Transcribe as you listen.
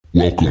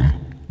Welcome.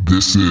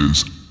 This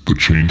is the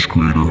Change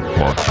Creator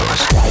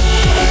Podcast.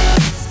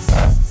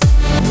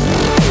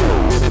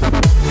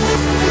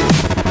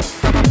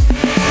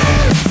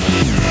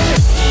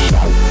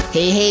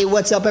 Hey,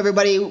 what's up,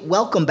 everybody?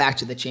 Welcome back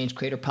to the Change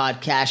Creator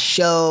Podcast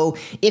show.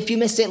 If you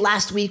missed it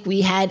last week,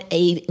 we had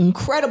an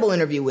incredible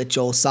interview with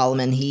Joel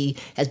Solomon. He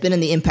has been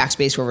in the impact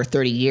space for over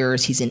 30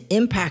 years. He's an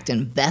impact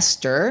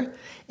investor,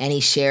 and he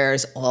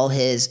shares all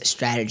his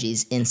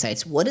strategies,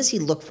 insights. What does he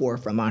look for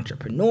from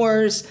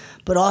entrepreneurs?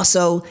 But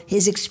also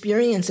his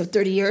experience of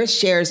 30 years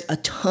shares a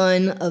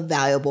ton of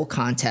valuable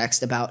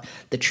context about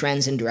the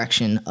trends and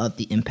direction of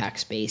the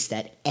impact space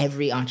that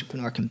every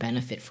entrepreneur can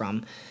benefit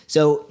from.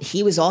 So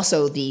he was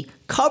also the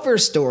cover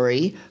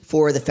story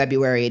for the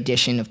February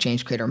edition of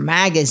Change Creator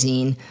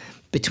Magazine.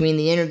 Between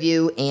the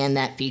interview and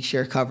that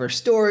feature cover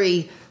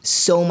story,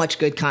 so much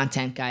good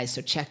content, guys.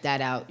 So check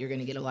that out. You're going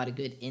to get a lot of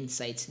good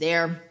insights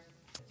there.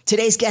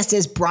 Today's guest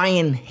is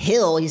Brian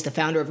Hill. He's the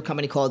founder of a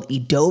company called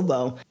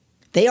Edobo.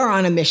 They are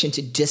on a mission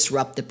to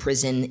disrupt the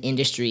prison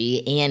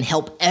industry and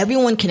help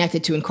everyone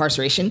connected to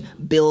incarceration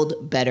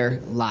build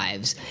better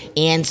lives.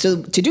 And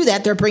so to do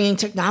that, they're bringing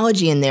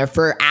technology in there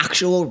for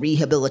actual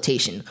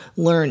rehabilitation,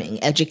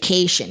 learning,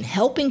 education,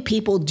 helping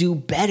people do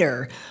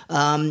better.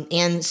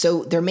 And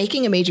so they're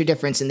making a major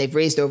difference, and they've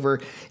raised over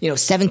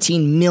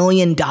 $17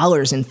 million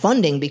in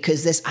funding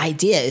because this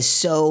idea is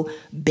so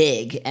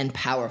big and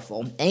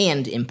powerful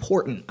and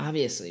important,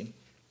 obviously.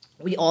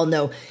 We all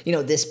know,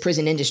 this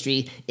prison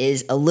industry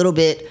is a little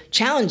bit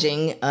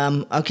challenging.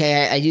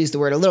 I use the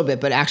word a little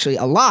bit, but actually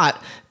a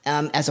lot.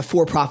 As a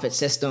for-profit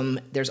system,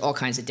 there's all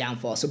kinds of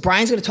downfalls. So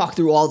Brian's going to talk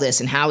through all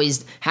this and how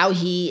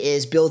he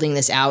is building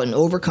this out and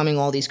overcoming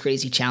all these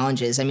crazy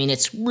challenges. I mean,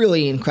 it's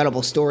really an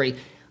incredible story.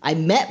 I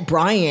met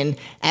Brian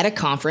at a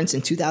conference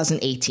in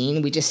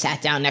 2018. We just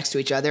sat down next to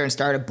each other and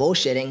started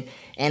bullshitting.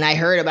 And I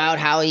heard about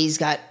how he's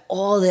got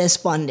all this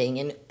funding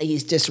and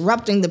he's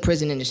disrupting the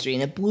prison industry,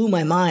 and it blew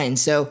my mind.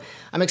 So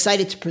I'm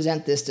excited to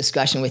present this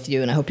discussion with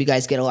you, and I hope you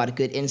guys get a lot of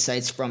good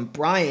insights from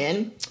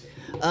Brian.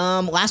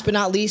 Last but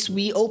not least,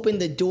 we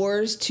opened the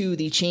doors to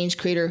the Change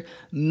Creator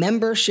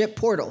membership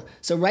portal.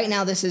 So right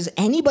now, this is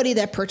anybody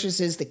that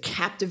purchases the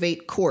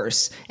Captivate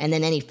course, and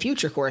then any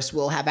future course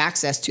will have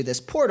access to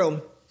this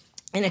portal.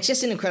 And it's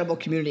just an incredible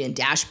community and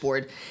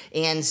dashboard.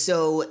 And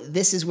so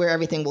this is where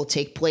everything will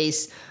take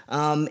place.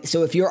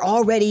 So if you're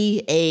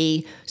already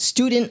a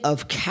student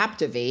of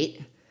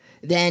Captivate,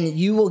 then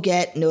you will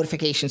get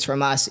notifications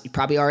from us. You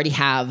probably already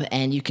have,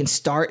 and you can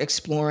start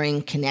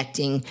exploring,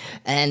 connecting,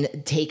 and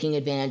taking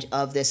advantage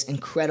of this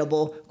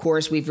incredible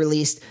course. We've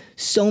released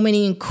so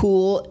many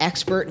cool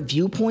expert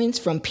viewpoints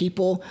from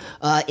people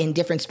in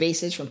different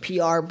spaces, from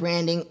PR,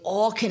 branding,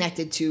 all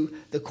connected to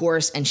the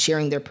course and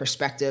sharing their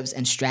perspectives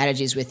and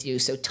strategies with you.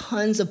 So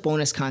tons of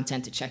bonus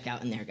content to check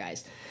out in there,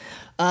 guys.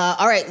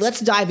 All right, let's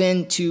dive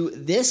into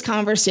this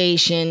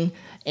conversation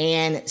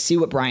and see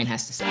what Brian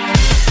has to say.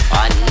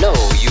 I know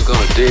you're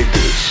going to dig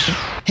this.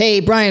 Hey,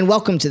 Brian,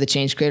 welcome to the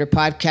Change Creator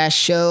Podcast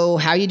show.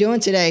 How are you doing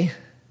today?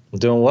 I'm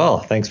doing well.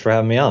 Thanks for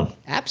having me on.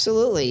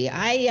 Absolutely.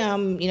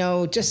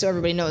 I, just so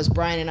everybody knows,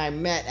 Brian and I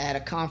met at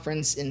a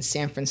conference in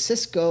San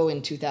Francisco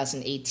in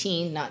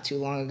 2018, not too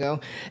long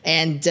ago.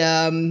 And,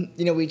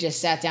 we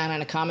just sat down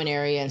on a common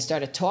area and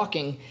started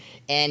talking,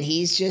 and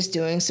he's just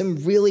doing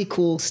some really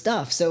cool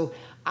stuff. So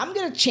I'm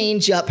going to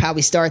change up how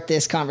we start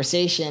this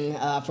conversation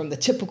from the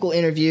typical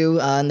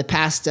interview in the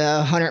past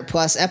 100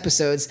 plus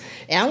episodes.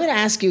 And I'm going to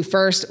ask you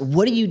first,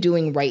 what are you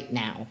doing right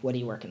now? What are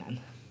you working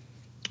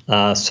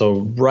on?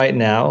 So right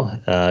now,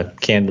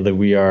 candidly,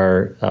 we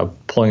are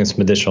pulling in some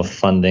additional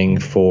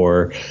funding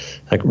for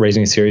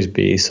raising a Series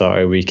B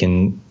so we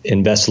can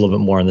invest a little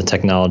bit more in the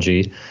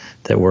technology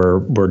that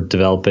we're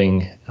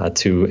developing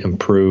to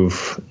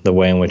improve the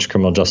way in which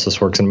criminal justice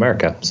works in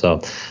America.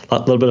 So a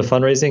little bit of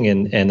fundraising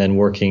and then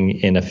working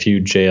in a few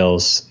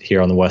jails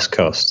here on the West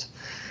Coast.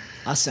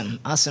 Awesome.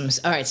 All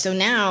right. So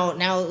now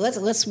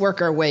let's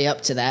work our way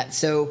up to that.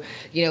 So,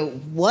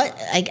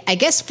 I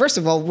guess, first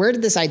of all, where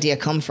did this idea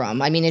come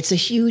from? I mean, it's a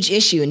huge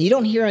issue, and you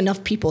don't hear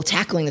enough people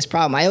tackling this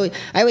problem. I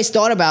always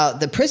thought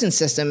about the prison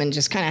system and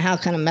just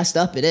how messed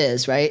up it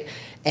is, right?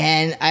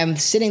 And I'm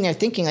sitting there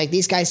thinking,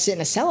 these guys sit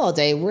in a cell all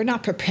day. We're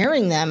not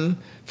preparing them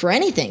for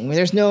anything.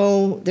 There's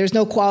no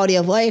quality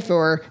of life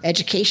or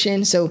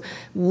education. So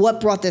what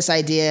brought this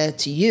idea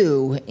to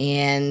you?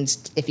 And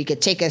if you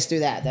could take us through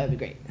that would be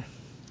great.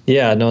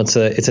 Yeah, no, it's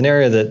an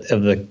area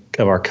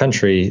of our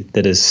country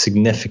that is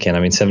significant.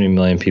 I mean, 70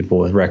 million people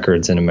with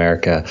records in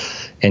America,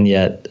 and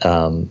yet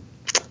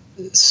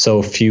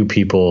so few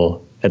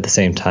people at the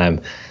same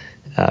time,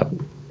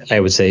 I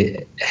would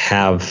say,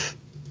 have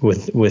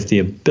with the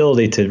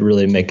ability to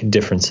really make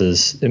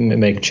differences,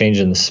 make change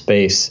in the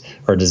space,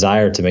 or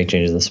desire to make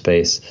changes in the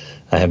space.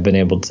 I have been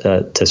able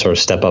to sort of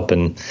step up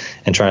and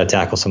try to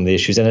tackle some of the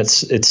issues, and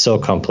it's so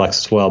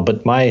complex as well.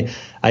 But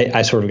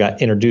I sort of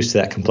got introduced to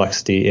that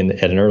complexity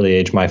at an early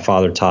age. My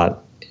father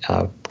taught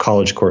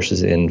college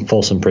courses in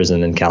Folsom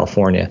Prison in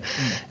California.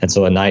 And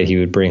so at night he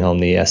would bring home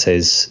the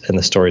essays and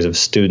the stories of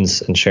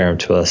students and share them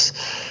to us,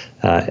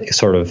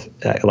 sort of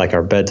like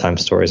our bedtime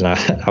stories. And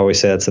I always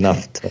say that's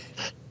enough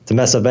to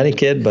mess up any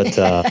kid, but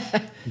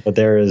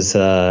there is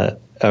a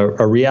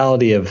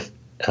reality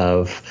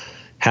of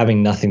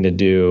having nothing to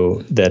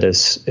do that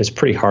is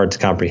pretty hard to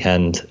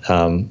comprehend,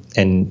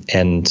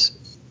 and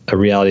a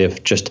reality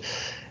of just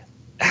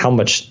how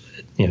much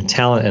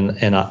talent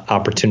and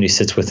opportunity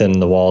sits within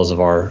the walls of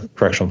our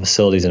correctional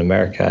facilities in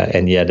America,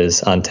 and yet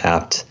is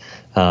untapped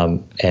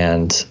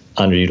and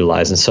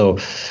underutilized. And so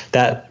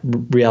that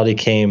reality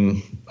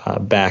came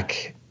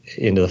back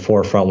into the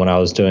forefront when I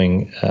was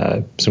doing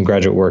some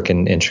graduate work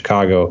in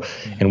Chicago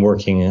and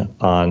working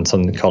on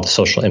something called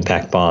social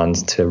impact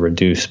bonds to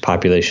reduce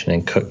population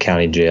in Cook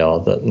County Jail,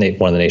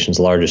 one of the nation's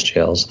largest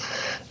jails.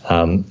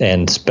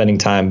 And spending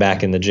time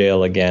back in the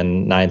jail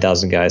again,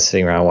 9,000 guys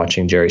sitting around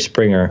watching Jerry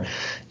Springer,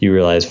 you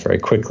realize very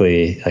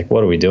quickly, like,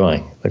 what are we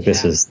doing? Like,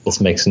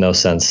 this makes no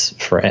sense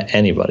for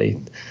anybody.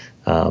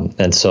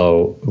 And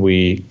so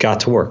we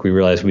got to work. We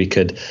realized we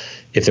could,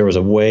 if there was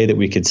a way that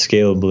we could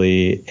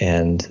scalably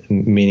and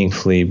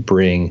meaningfully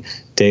bring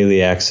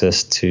daily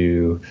access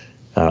to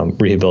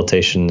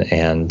rehabilitation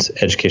and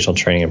educational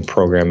training and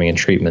programming and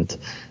treatment,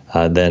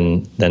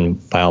 then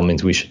by all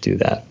means we should do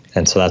that.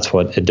 And so that's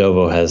what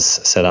Edovo has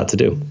set out to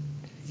do.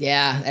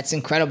 Yeah, that's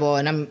incredible.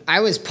 And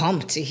I was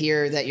pumped to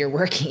hear that you're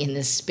working in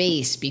this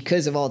space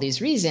because of all these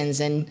reasons.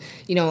 And,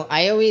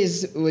 I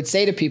always would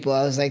say to people,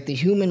 I was like, the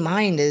human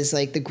mind is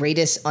like the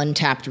greatest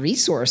untapped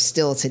resource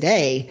still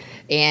today.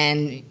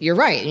 And you're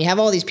right. And you have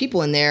all these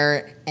people in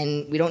there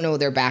and we don't know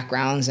their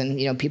backgrounds, and,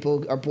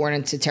 people are born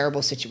into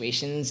terrible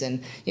situations,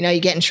 and, you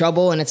get in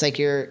trouble, and it's like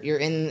you're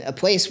in a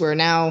place where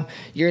now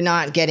you're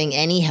not getting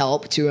any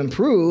help to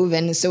improve.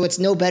 And so it's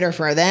no better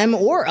for them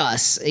or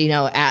us,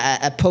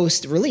 at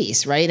post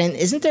release. Right. And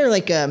isn't there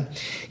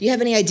you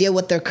have any idea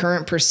what the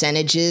current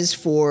percentage is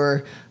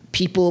for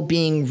people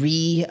being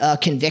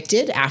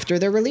convicted after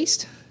they're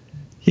released?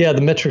 Yeah,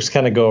 the metrics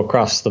kind of go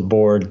across the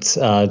board,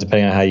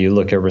 depending on how you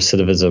look at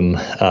recidivism.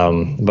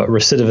 But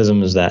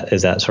recidivism is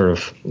that sort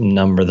of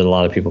number that a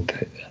lot of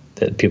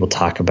people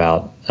talk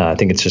about. I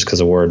think it's just because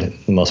a word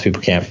most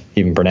people can't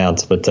even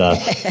pronounce. But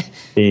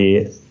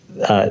the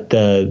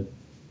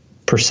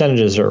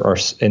percentages are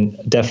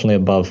definitely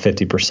above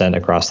 50%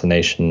 across the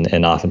nation,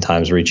 and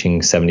oftentimes reaching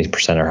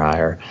 70% or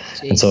higher.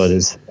 Jeez. And so it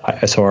is.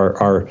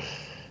 So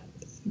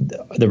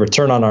the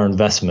return on our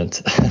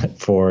investment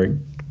for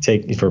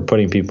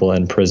putting people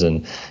in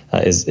prison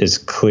is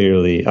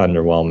clearly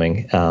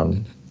underwhelming,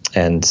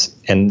 and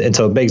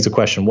so it begs the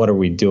question: what are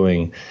we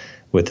doing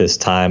with this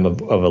time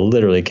of a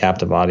literally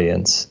captive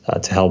audience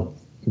to help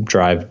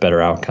drive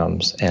better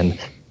outcomes? And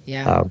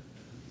and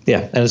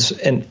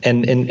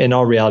in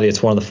all reality,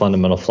 it's one of the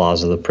fundamental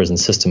flaws of the prison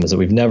system is that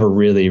we've never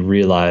really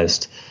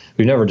realized,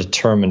 we've never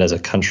determined as a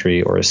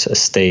country or as a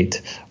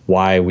state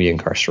why we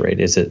incarcerate.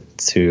 Is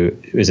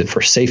it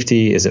for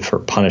safety? Is it for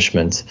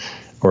punishment?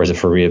 Or is it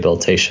for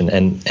rehabilitation?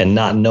 And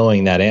not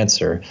knowing that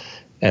answer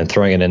and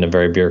throwing it in a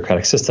very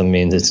bureaucratic system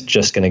means it's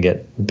just going to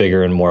get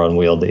bigger and more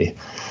unwieldy.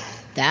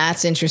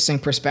 That's interesting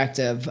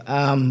perspective.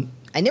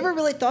 I never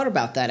really thought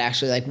about that,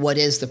 actually. Like, what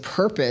is the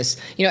purpose?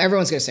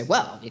 Everyone's going to say,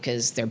 well,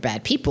 because they're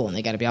bad people and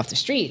they got to be off the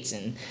streets.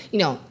 And,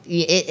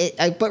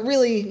 but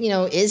really,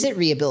 is it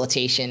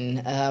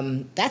rehabilitation?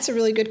 That's a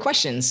really good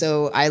question.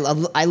 So I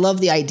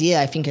love the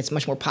idea. I think it's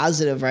much more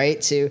positive, right,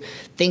 to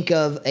think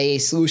of a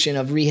solution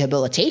of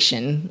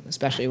rehabilitation,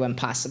 especially when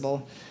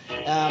possible.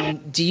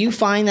 Do you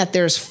find that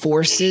there's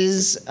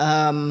forces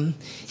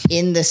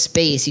in the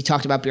space, you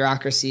talked about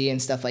bureaucracy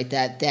and stuff like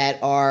that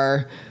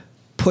are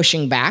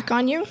pushing back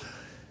on you?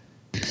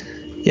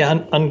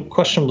 Yeah,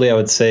 unquestionably, I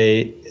would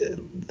say,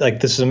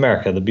 this is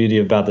America. The beauty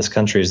about this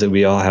country is that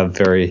we all have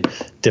very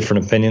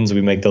different opinions.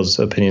 We make those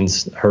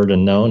opinions heard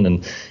and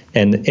known.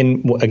 And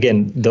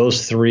again,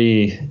 those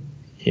three,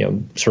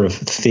 sort of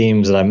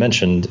themes that I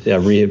mentioned,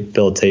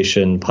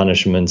 rehabilitation,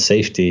 punishment,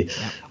 safety,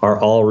 are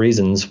all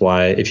reasons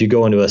why if you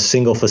go into a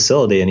single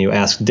facility and you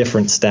ask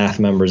different staff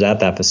members at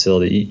that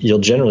facility, you'll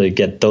generally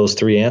get those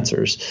three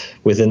answers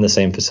within the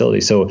same facility.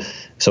 So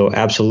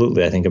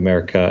absolutely, I think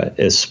America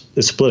is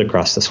split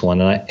across this one.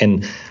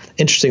 And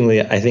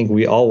interestingly, I think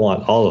we all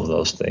want all of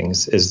those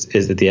things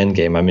is at the end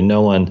game. I mean,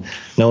 no one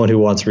who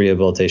wants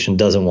rehabilitation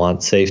doesn't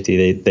want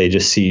safety. They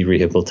just see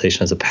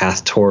rehabilitation as a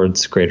path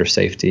towards greater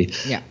safety.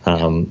 Yeah.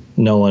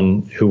 No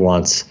one who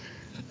wants,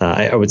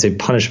 I would say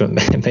punishment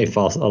may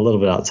fall a little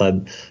bit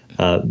outside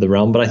the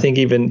realm, but I think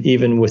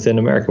even within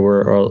America,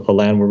 we're a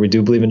land where we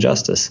do believe in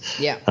justice.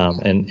 Yeah.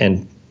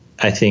 And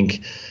I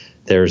think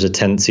there's a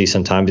tendency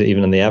sometimes,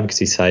 even on the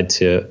advocacy side,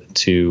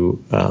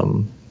 to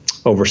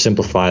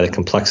oversimplify the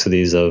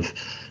complexities of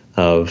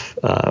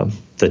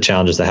the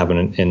challenges that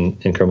happen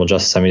in criminal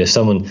justice. I mean, if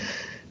someone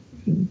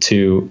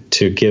to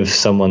give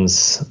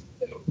someone's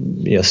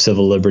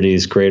civil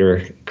liberties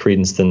greater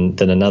credence than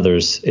in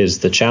others is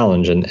the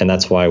challenge, and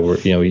that's why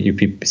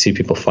you see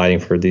people fighting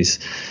for these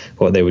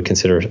what they would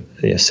consider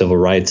civil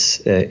rights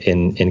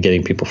in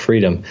getting people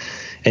freedom,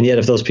 and yet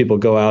if those people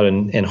go out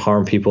and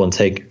harm people and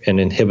take and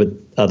inhibit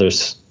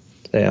others'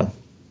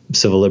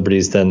 civil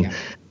liberties, then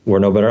we're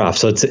no better off.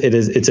 So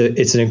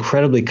it's an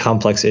incredibly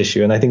complex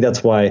issue, and I think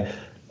that's why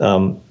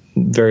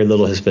very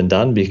little has been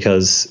done,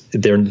 because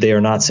they are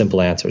not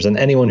simple answers. And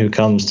anyone who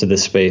comes to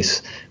this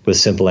space with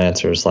simple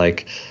answers,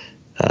 like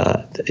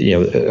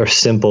or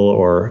simple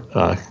or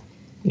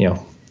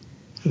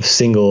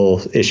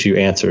single issue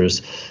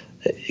answers,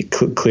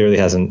 clearly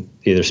hasn't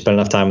either spent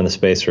enough time in the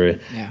space or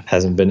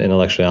hasn't been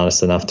intellectually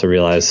honest enough to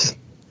realize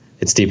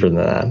it's deeper than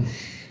that.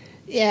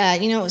 Yeah,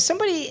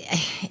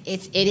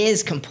 it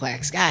is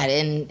complex, God,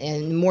 and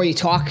the more you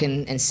talk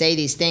and say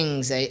these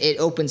things, it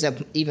opens up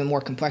even more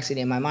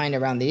complexity in my mind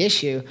around the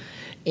issue.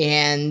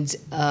 And,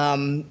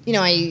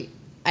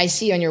 I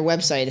see on your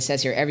website, it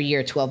says here, every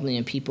year 12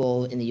 million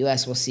people in the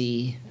U.S. will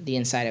see the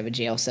inside of a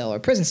jail cell or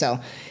prison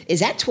cell. Is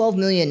that 12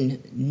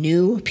 million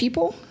new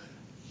people?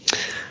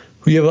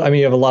 You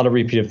have a lot of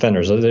repeat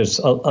offenders. There's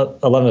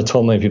 11 to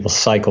 12 million people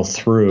cycle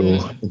through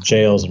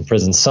jails and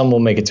prisons. Some will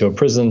make it to a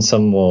prison.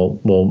 Some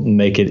will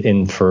make it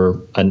in for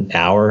an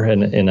hour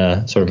in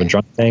a sort of a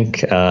drunk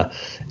tank.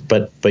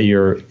 But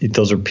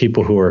those are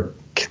people who are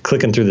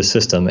clicking through the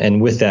system,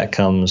 and with that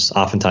comes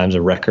oftentimes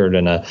a record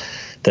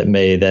that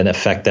may then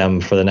affect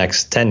them for the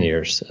next 10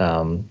 years.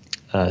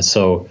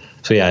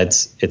 So yeah,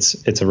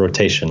 it's a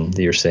rotation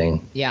that you're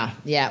seeing. Yeah.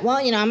 Well,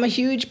 I'm a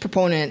huge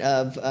proponent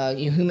of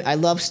I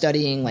love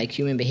studying like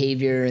human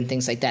behavior and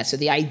things like that. So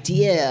the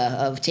idea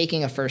of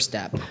taking a first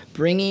step,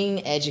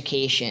 bringing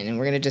education, and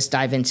we're going to just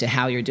dive into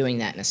how you're doing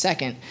that in a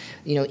second,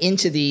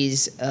 into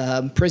these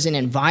prison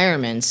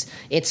environments,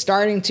 it's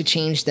starting to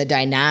change the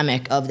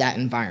dynamic of that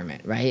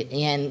environment, right?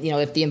 And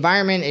if the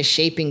environment is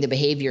shaping the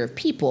behavior of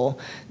people,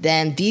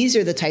 then these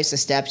are the types of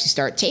steps you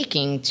start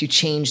taking to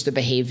change the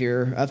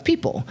behavior of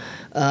people.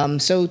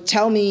 So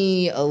tell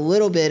me a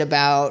little bit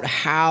about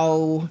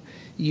how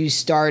you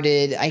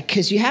started,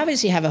 because you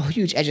obviously have a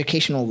huge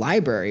educational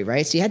library,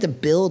 right? So you had to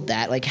build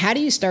that. Like, how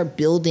do you start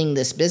building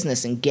this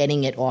business and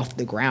getting it off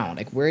the ground?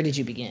 Like, where did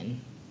you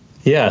begin?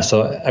 Yeah,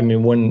 so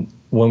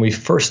when we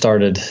first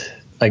started,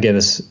 again,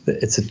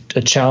 it's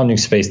a challenging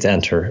space to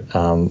enter.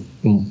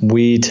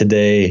 We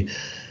today,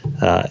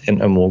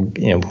 and we'll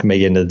may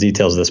get into the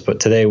details of this, but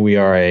today we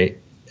are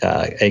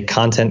a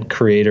content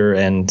creator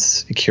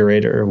and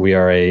curator. We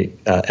are a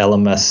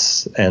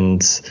LMS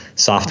and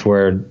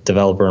software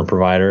developer and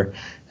provider,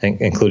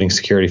 including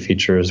security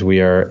features. We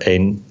are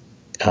a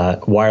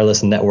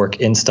wireless network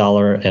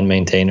installer and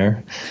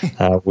maintainer.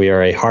 We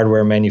are a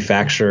hardware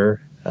manufacturer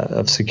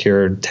of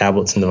secured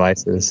tablets and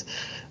devices,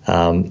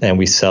 and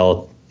we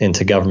sell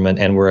into government.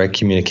 And we're a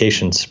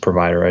communications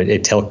provider, right?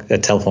 a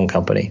telephone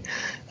company,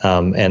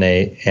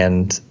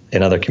 and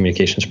other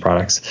communications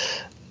products,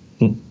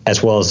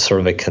 as well as sort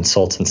of a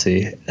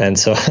consultancy. And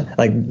so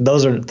like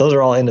those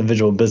are all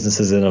individual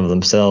businesses in and of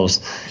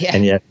themselves. Yeah.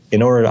 And yet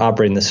in order to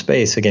operate in this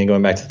space, again,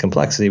 going back to the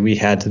complexity, we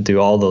had to do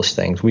all those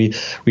things. We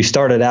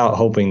started out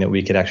hoping that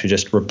we could actually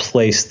just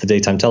replace the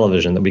daytime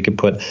television, that we could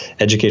put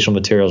educational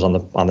materials on the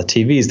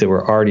TVs that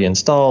were already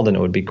installed, and it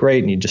would be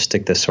great. And you just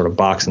stick this sort of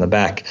box in the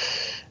back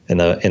in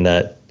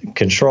the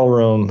control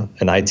room,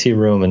 an IT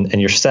room,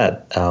 and you're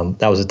set.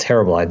 That was a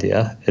terrible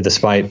idea,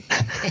 despite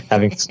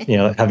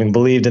having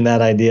believed in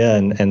that idea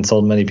and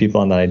sold many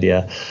people on that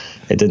idea.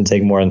 It didn't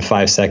take more than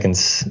 5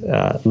 seconds,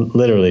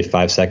 literally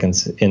 5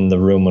 seconds in the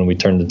room when we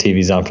turned the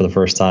TVs on for the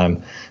first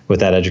time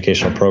with that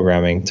educational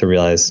programming to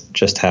realize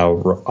just how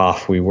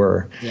off we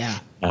were. Yeah.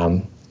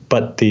 And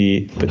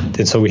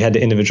so we had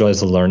to individualize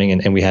the learning,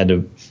 and we had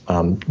to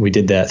we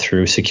did that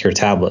through secure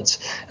tablets.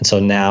 And so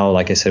now,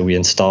 like I said, we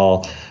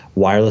install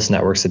wireless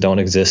networks that don't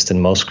exist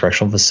in most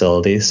correctional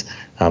facilities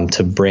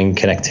to bring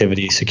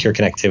connectivity, secure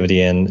connectivity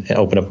in, and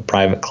open up a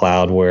private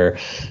cloud where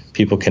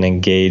people can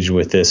engage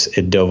with this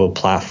Edovo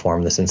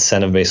platform, this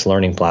incentive-based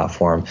learning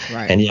platform.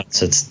 Right. And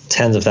yes, it's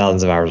tens of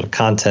thousands of hours of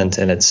content,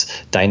 and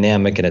it's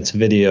dynamic, and it's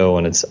video,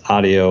 and it's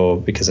audio,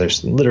 because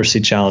there's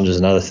literacy challenges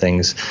and other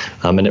things,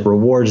 and it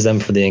rewards them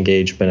for the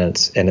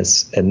engagement, and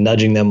it's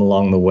nudging them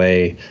along the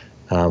way.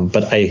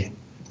 But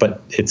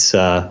it's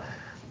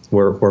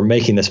we're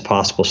making this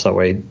possible so that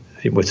way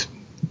with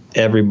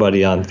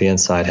everybody on the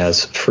inside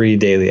has free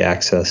daily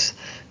access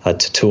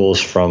to tools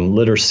from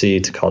literacy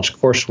to college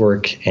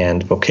coursework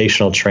and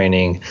vocational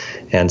training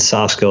and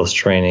soft skills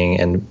training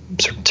and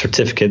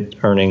certificate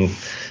earning,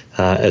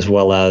 as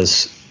well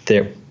as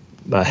they're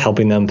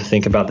helping them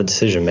think about the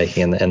decision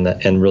making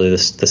and really the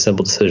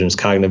simple decisions: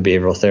 cognitive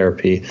behavioral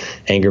therapy,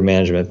 anger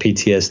management,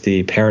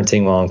 PTSD,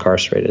 parenting while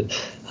incarcerated.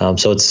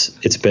 So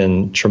it's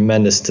been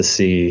tremendous to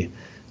see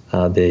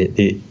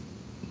the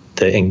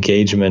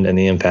engagement and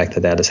the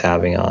impact that is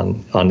having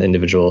on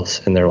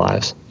individuals in their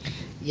lives.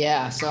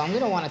 Yeah, so I'm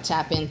going to want to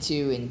tap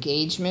into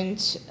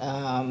engagement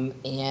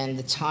and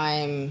the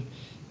time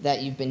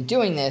that you've been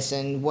doing this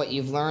and what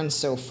you've learned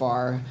so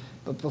far.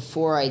 But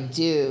before I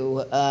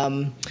do,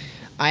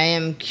 I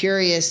am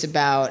curious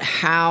about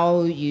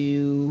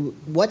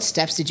what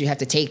steps did you have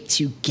to take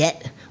to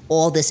get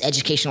all this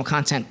educational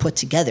content put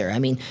together? I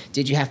mean,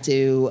 did you have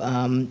to,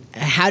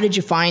 how did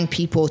you find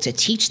people to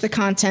teach the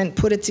content,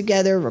 put it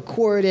together,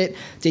 record it?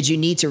 Did you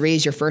need to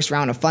raise your first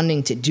round of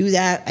funding to do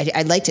that?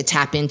 I'd like to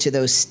tap into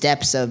those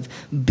steps of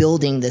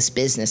building this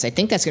business. I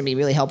think that's going to be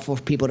really helpful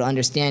for people to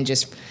understand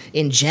just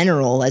in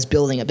general as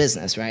building a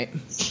business, right?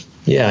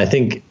 Yeah, I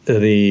think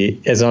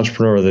as an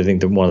entrepreneur, I think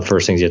that one of the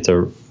first things you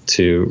have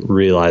to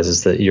realize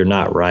is that you're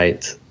not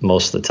right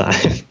most of the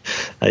time.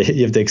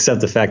 You have to accept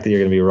the fact that you're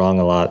going to be wrong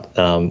a lot,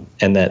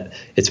 and that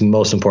it's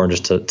most important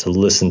just to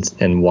listen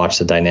and watch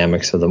the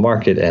dynamics of the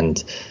market,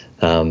 and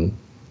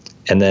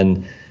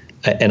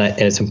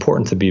it's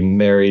important to be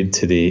married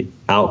to the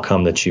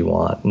outcome that you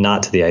want,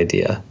 not to the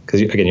idea, because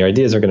again, your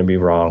ideas are going to be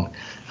wrong,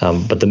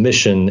 but the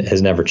mission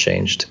has never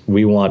changed.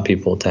 We want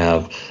people to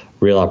have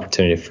real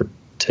opportunity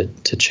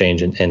to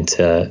change and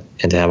to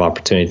have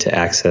opportunity to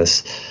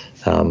access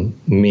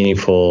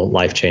meaningful,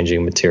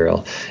 life-changing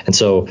material. And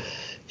so,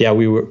 yeah,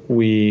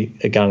 we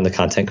got in the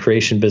content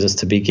creation business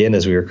to begin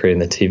as we were creating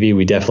the TV.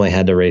 We definitely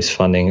had to raise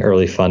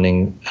early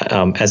funding.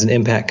 As an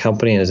impact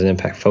company and as an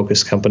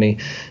impact-focused company,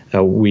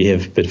 we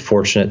have been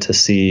fortunate to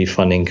see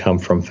funding come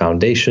from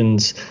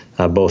foundations,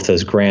 both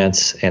as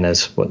grants and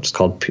as what's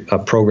called a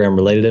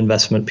program-related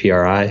investment,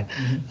 PRI.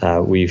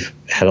 Mm-hmm. We've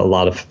had a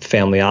lot of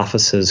family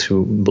offices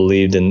who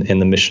believed in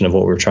the mission of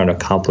what we were trying to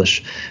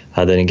accomplish,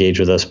 that engaged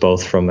with us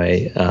both from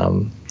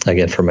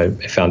from a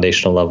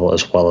foundational level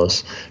as well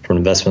as from an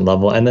investment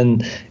level. And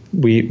then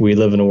we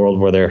live in a world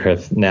where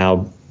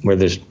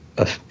there's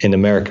in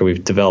America,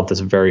 we've developed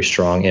this very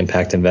strong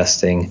impact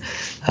investing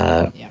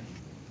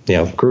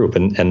group,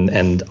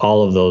 and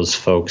all of those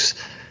folks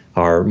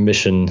are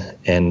mission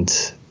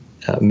and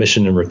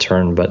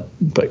return,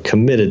 but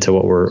committed to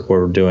what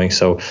we're doing.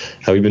 So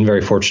we've been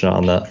very fortunate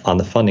on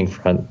the funding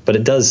front.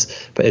 But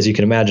as you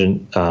can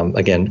imagine, we're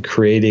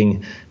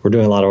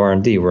doing a lot of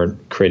R&D. We're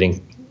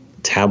creating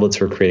tablets,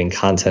 we're creating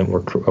content,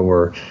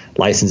 we're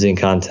licensing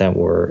content,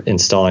 we're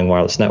installing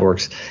wireless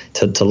networks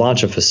to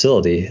launch a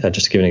facility.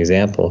 Just to give an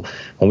example,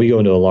 when we go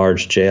into a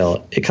large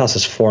jail, it costs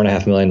us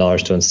 $4.5 million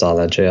to install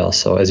that jail.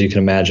 So as you can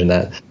imagine,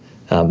 that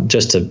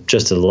just to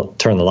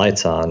turn the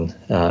lights on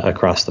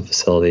across the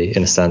facility,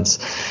 in a sense,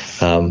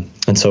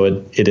 and so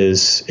it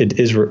is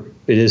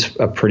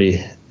a pretty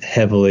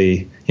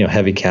heavy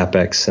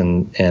capex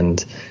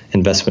and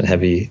investment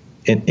heavy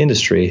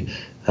industry.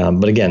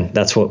 But again,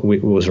 that's what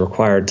was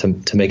required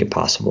to make it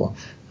possible.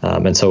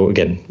 And so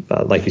again,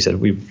 like you said,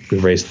 we've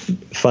raised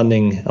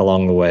funding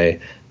along the way,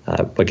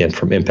 again,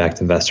 from impact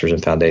investors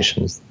and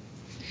foundations.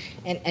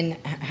 And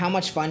how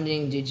much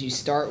funding did you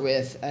start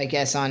with, I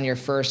guess, on your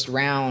first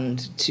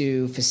round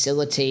to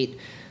facilitate,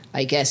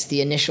 I guess,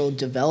 the initial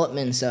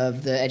developments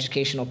of the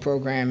educational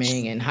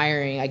programming and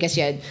hiring? I guess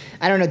you had,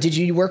 I don't know, did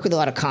you work with a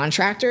lot of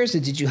contractors,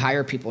 or did you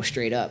hire people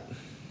straight up?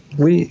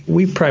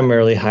 We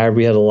primarily hired.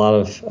 We had a lot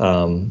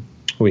of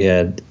we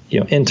had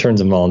interns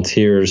and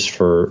volunteers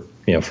for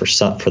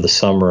the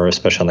summer,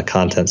 especially on the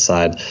content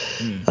side.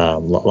 A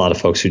lot of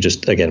folks who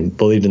just, again,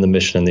 believed in the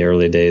mission in the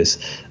early days.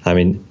 I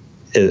mean,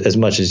 as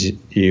much as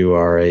you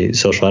are a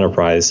social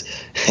enterprise,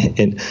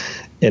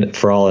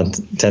 for all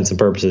intents and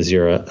purposes,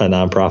 you're a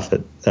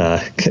nonprofit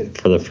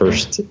for the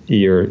first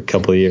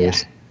couple of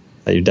years.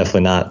 Yeah. You're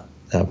definitely not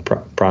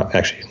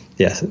actually.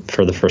 Yes,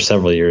 for the first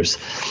several years,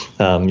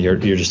 you're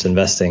just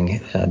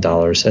investing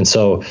dollars, and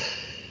so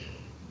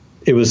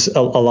it was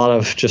a lot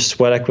of just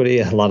sweat equity,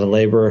 a lot of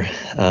labor,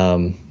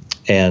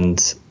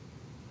 and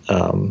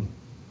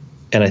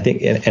I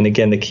think, and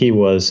again, the key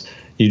was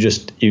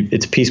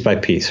it's piece by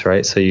piece,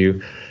 right? So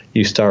you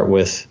start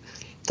with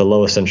the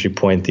lowest entry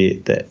point,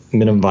 the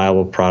minimum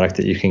viable product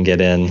that you can get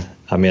in.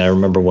 I mean, I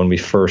remember when we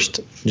first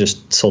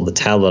just sold the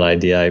tablet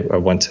idea, I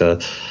went to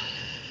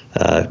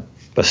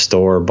a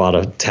store, bought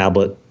a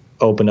tablet,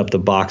 opened up the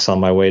box on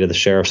my way to the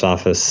sheriff's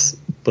office,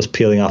 was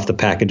peeling off the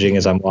packaging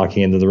as I'm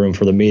walking into the room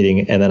for the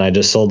meeting, and then I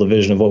just sold the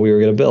vision of what we were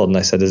going to build. And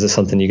I said, is this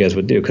something you guys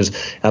would do? Because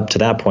up to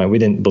that point, we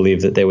didn't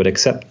believe that they would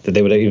accept, that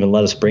they would even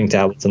let us bring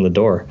tablets in the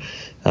door.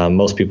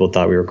 Most people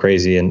thought we were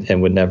crazy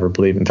and would never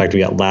believe. In fact, we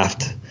got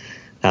laughed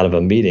out of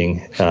a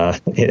meeting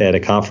at a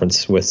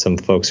conference with some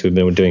folks who've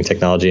been doing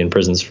technology in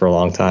prisons for a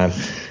long time,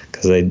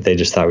 because they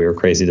just thought we were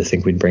crazy to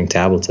think we'd bring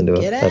tablets into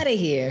it. Get out of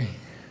here.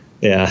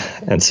 Yeah.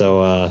 And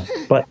so,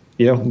 but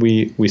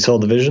we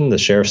sold the vision. The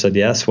sheriff said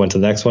yes. Went to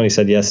the next one. He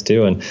said yes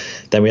too. And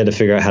then we had to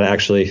figure out how to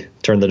actually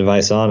turn the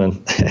device on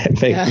and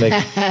make.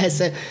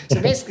 So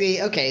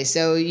basically, okay.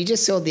 So you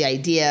just sold the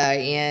idea,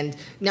 and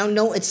now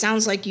it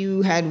sounds like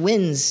you had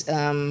wins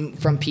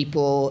from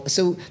people.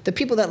 So the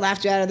people that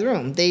laughed you out of the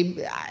room,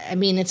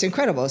 it's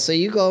incredible. So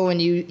you go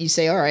and you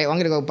say, all right, well, I'm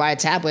going to go buy a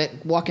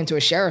tablet, walk into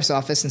a sheriff's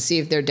office, and see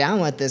if they're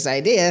down with this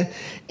idea.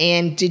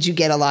 And did you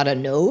get a lot of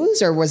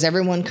no's, or was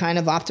everyone kind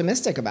of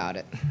optimistic about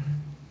it?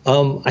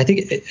 I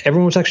think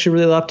everyone was actually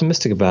really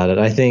optimistic about it.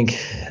 I think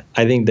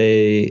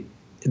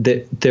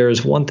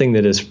there's one thing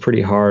that is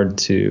pretty hard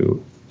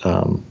to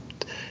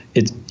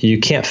you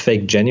can't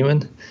fake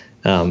genuine,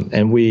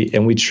 and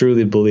we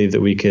truly believe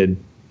that we could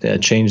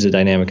change the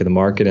dynamic of the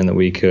market, and that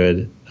we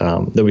could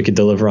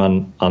deliver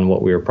on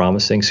what we were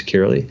promising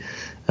securely,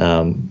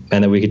 and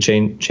that we could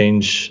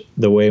change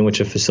the way in which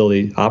a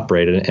facility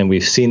operated. And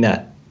we've seen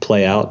that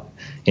play out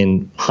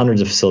in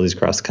hundreds of facilities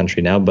across the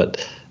country now.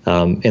 But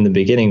in the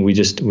beginning,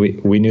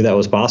 we knew that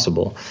was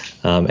possible,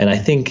 and I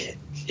think,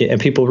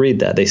 and people read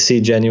that, they see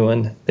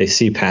genuine, they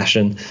see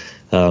passion,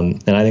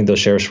 and I think those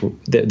shares,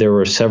 there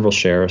were several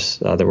shares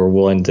that were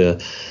willing to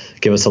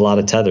give us a lot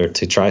of tether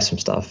to try some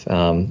stuff.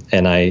 And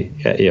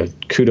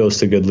kudos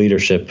to good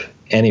leadership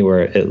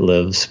anywhere it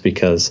lives,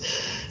 because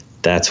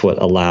that's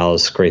what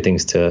allows great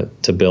things to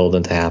build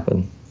and to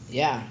happen.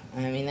 Yeah,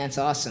 I mean, that's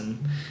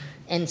awesome.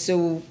 And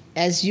so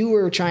as you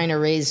were trying to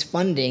raise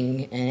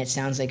funding, and it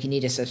sounds like you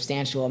need a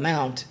substantial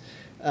amount,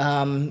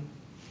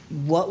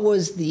 what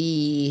was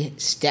the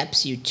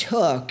steps you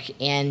took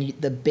and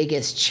the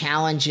biggest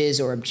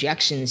challenges or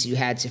objections you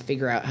had to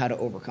figure out how to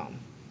overcome?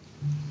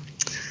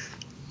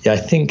 Yeah, I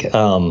think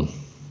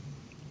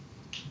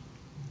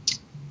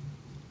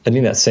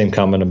that same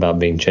comment about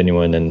being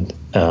genuine and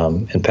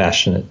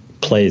passionate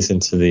plays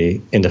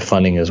into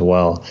funding as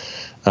well.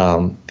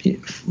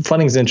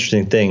 Funding is an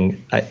interesting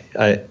thing.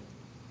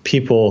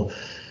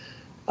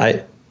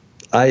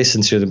 I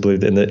sincerely believe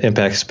that in the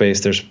impact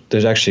space,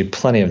 there's actually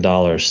plenty of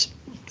dollars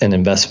and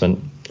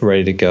investment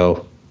ready to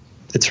go.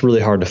 It's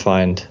really hard to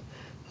find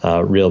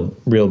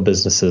real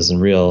businesses and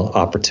real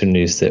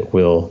opportunities that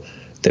will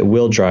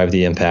drive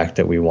the impact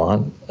that we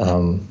want,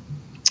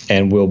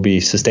 and will be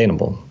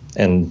sustainable.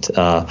 And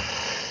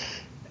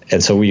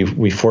so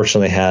we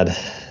fortunately had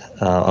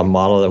a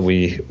model that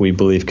we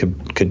believe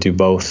could do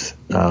both,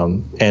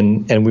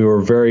 and we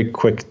were very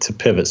quick to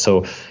pivot.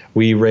 So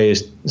we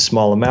raised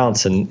small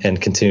amounts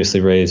and continuously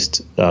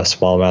raised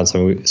small amounts,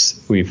 and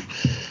we've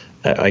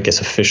I guess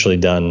officially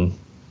done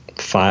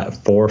 4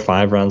 or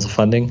 5 rounds of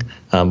funding,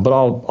 but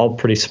all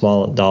pretty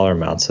small dollar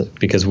amounts,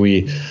 because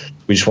we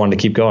just wanted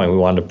to keep going. We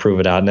wanted to prove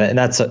it out, and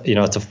that's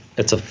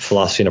it's a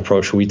philosophy and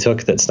approach we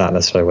took. That's not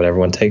necessarily what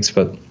everyone takes,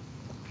 but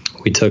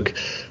we took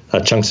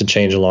chunks of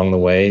change along the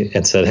way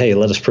and said, "Hey,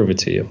 let us prove it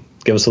to you.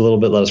 Give us a little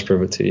bit. Let us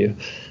prove it to you."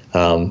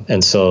 And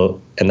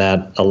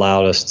that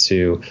allowed us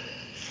to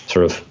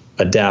sort of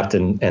adapt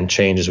and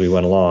change as we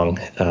went along.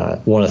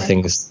 One of the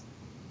things,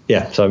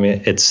 yeah. So I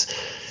mean,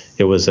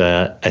 it was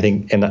I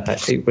think, and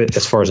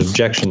as far as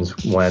objections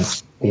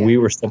went, we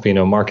were stepping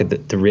into a market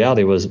that the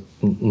reality was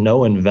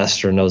no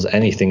investor knows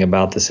anything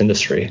about this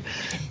industry,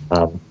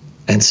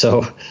 and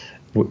so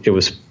it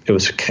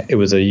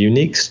was a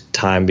unique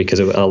time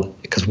because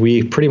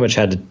we pretty much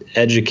had to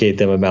educate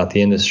them about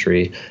the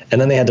industry,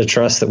 and then they had to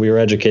trust that we were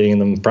educating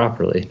them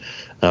properly,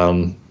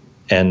 and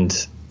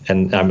I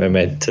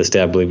mean, to this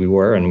day I believe we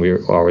were, and we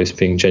were always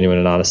being genuine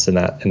and honest in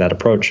that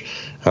approach.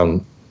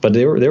 But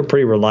they were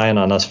pretty reliant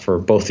on us for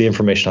both the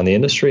information on the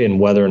industry and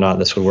whether or not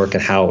this would work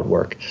and how it would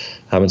work.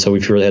 And so we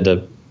really had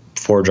to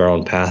forge our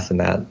own path in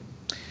that.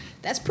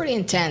 That's pretty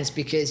intense,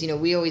 because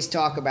we always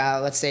talk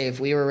about, let's say if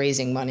we were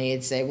raising money,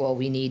 it'd say, well,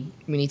 we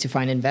need to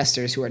find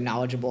investors who are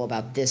knowledgeable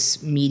about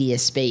this media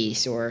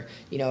space, or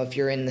if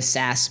you're in the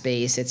SaaS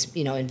space, it's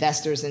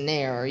investors in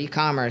there, or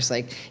e-commerce,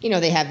 they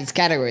have these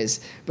categories.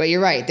 But you're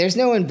right, there's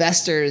no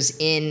investors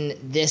in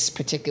this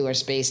particular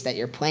space that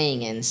you're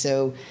playing in,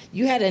 so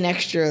you had an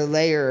extra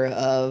layer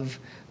of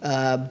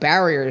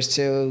barriers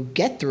to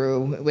get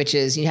through, which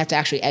is you have to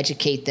actually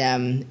educate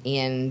them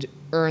and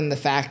earn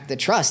the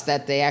trust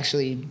that they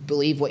actually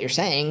believe what you're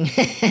saying.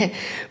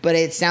 But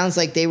it sounds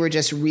like they were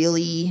just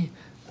really,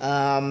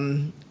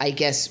 I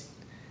guess,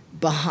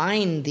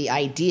 behind the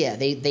idea.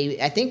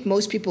 I think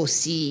most people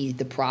see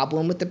the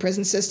problem with the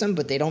prison system,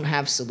 but they don't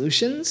have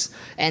solutions.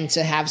 And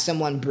to have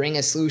someone bring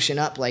a solution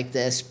up like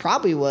this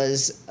probably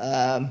was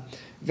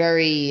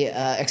very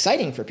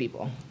exciting for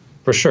people.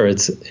 For sure.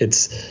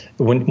 It's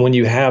when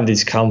you have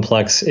these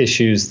complex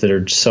issues that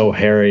are so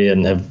hairy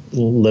and have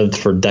lived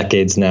for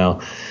decades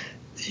now,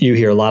 you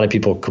hear a lot of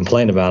people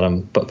complain about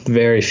them, but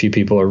very few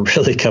people are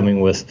really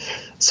coming with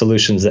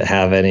solutions that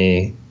have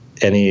any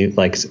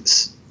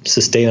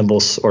sustainable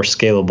or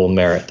scalable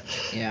merit.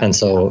 Yeah. And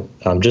so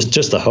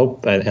just the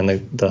hope and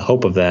the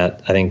hope of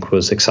that, I think,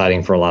 was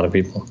exciting for a lot of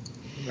people.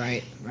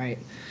 Right.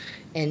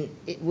 And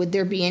would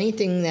there be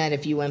anything that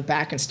if you went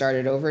back and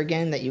started over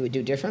again that you would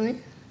do differently?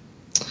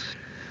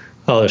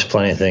 Oh, there's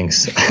plenty of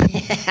things.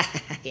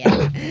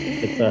 Yeah.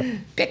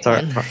 Pick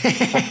one.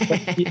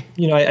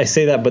 I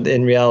say that, but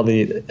in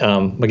reality,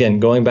 again,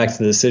 going back to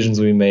the decisions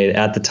we made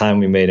at the time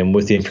we made them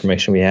with the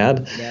information we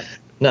had. Yep.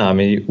 No, I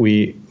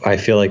mean, I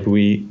feel like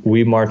we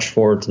marched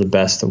forward to the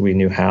best that we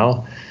knew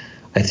how.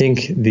 I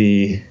think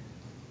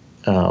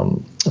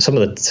some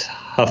of the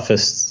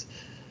toughest,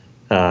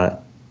 some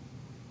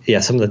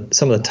of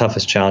the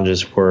toughest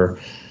challenges were,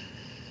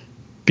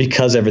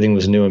 because everything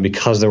was new and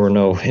because there were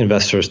no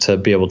investors to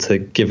be able to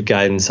give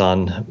guidance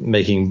on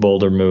making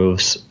bolder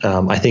moves.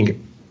 I think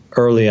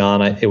early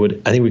on, I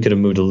think we could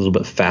have moved a little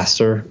bit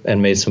faster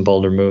and made some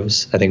bolder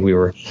moves. I think we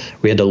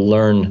had to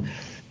learn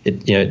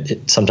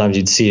sometimes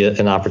you'd see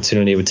an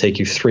opportunity. It would take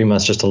you 3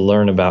 months just to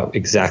learn about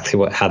exactly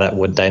how that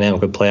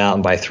dynamic would play out,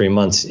 and by 3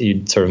 months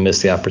you'd sort of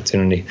miss the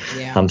opportunity.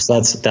 Yeah. So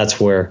that's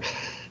where,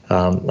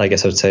 I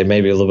guess I would say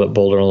maybe a little bit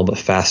bolder, a little bit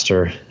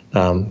faster.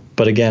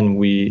 But again,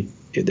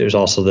 there's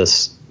also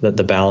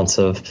the balance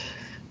of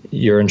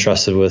you're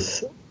entrusted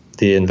with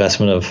the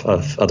investment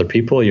of other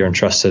people. You're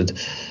entrusted,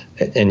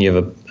 and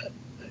you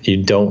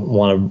don't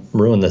want to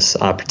ruin this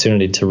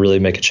opportunity to really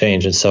make a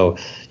change. And so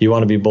you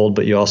want to be bold,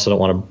 but you also don't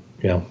want to,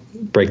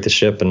 break the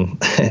ship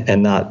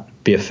and not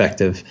be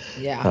effective.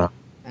 Yeah,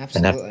 absolutely.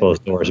 And have to close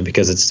doors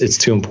because it's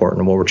too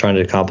important. What we're trying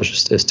to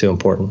accomplish is too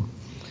important.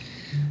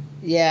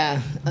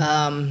 Yeah.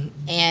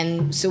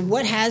 And so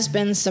what has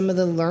been some of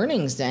the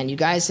learnings then? You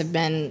guys have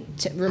been,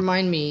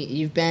 remind me,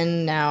 you've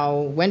been now,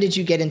 when did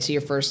you get into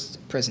your first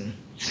prison?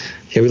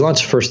 Yeah, we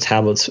launched the first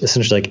tablets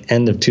essentially like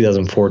end of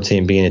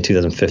 2014, beginning of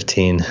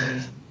 2015.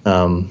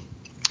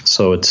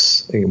 So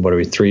it's, what are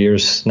we, 3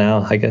 years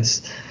now, I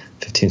guess?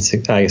 15,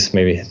 16, I guess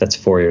maybe that's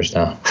 4 years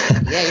now.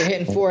 Yeah, you're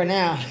hitting 4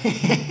 now.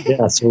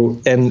 Yeah, so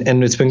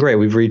and it's been great.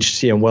 We've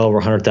reached well over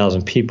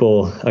 100,000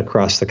 people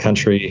across the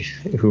country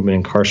who've been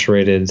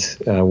incarcerated.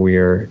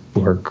 We're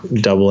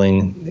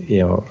doubling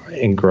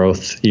in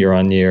growth year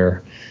on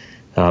year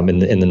in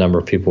the number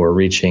of people we're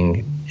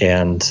reaching,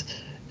 and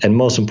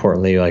most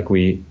importantly, like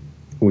we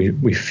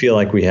feel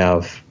like we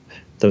have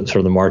the sort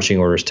of the marching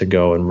orders to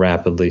go and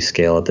rapidly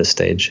scale at this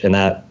stage, and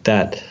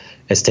that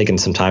has taken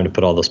some time to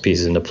put all those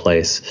pieces into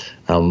place.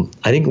 I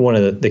think one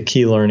of the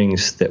key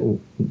learnings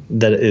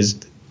that is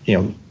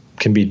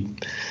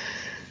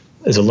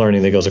is a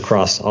learning that goes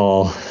across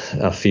all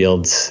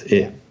fields.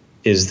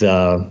 Is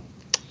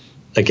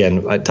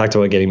again, I talked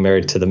about getting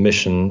married to the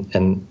mission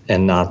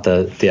and not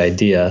the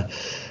idea.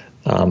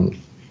 But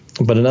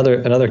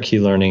another key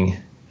learning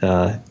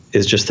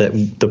is just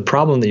that the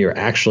problem that you're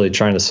actually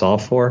trying to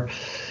solve for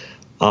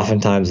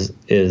oftentimes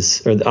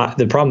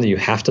the problem that you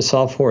have to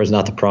solve for is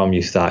not the problem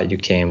you thought you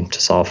came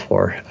to solve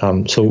for.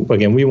 So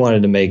again, we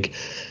wanted to make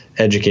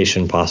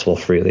education possible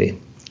freely.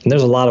 And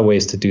there's a lot of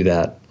ways to do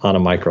that on a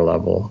micro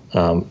level.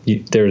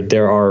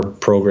 There are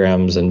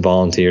programs and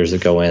volunteers that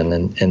go in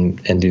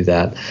and do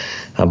that.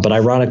 But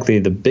ironically,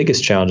 the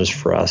biggest challenges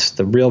for us,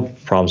 the real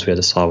problems we had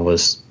to solve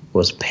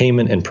was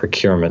payment and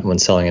procurement when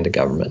selling into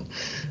government.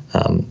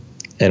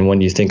 And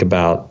when you think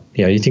about,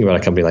 a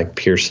company like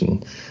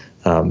Pearson,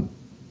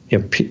 a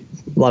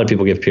lot of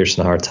people give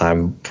Pearson a hard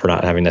time for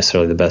not having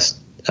necessarily the best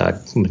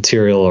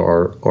material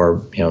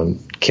or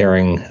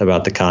caring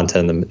about the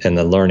content and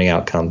the learning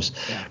outcomes.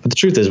 Yeah. But the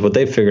truth is, what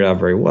they've figured out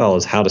very well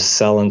is how to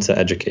sell into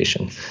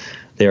education.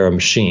 They're a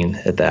machine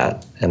at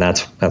that, and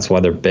that's why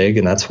they're big,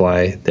 and that's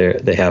why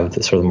they have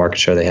the sort of market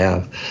share they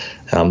have,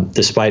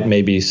 despite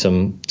maybe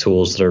some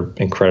tools that are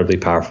incredibly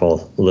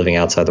powerful living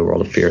outside the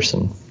world of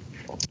Pearson.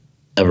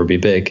 Never be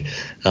big,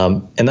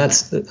 and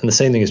the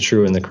same thing is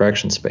true in the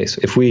correction space.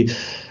 If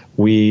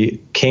we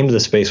came to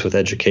the space with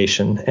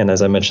education, and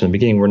as I mentioned in the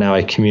beginning, we're now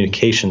a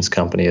communications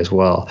company as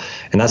well.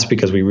 And that's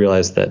because we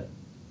realized that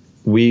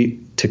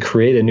to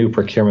create a new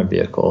procurement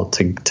vehicle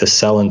to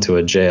sell into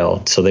a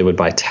jail so they would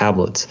buy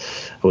tablets,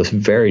 it was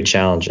very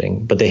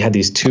challenging. But they had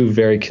these two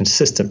very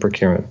consistent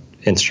procurement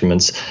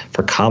instruments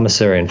for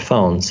commissary and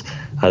phones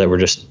that were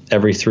just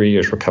every 3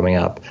 years were coming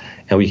up.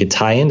 And we could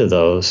tie into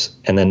those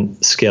and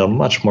then scale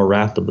much more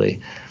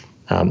rapidly.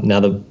 Now,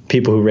 the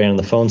people who ran in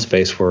the phone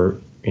space were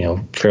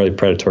fairly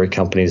predatory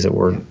companies that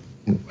were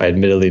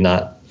admittedly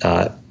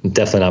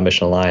definitely not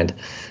mission aligned.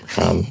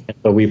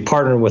 But we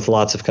partnered with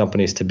lots of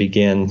companies to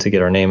begin to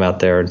get our name out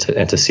there and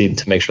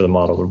to make sure the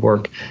model would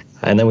work.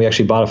 And then we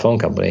actually bought a phone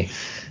company,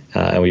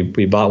 and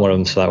we bought one of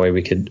them so that way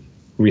we could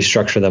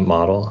restructure that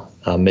model,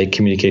 make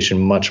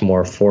communication much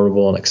more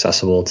affordable and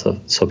accessible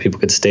so people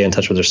could stay in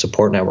touch with their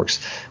support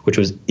networks, which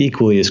was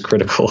equally as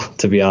critical,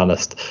 to be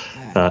honest,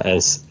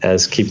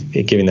 as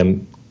giving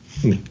them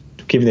the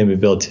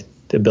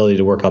ability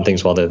to work on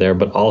things while they're there,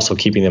 but also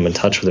keeping them in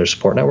touch with their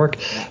support network.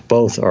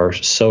 Both are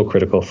so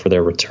critical for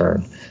their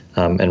return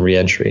and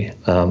reentry.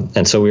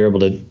 And so we were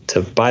able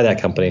to buy that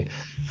company.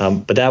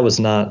 But that was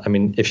not,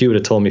 if you would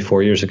have told me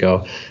 4 years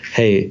ago,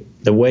 hey,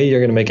 the way you're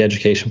going to make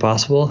education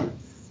possible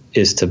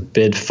is to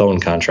bid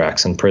phone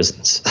contracts in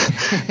prisons.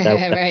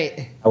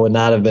 Right. I would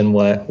not have been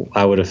what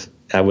I would have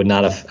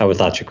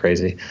thought you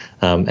crazy.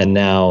 And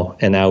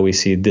now we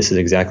see this is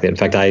exactly it. In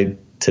fact,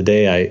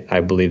 Today,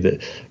 I believe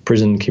that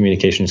prison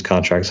communications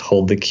contracts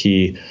hold the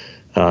key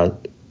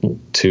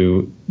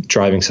to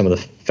driving some of the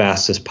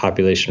fastest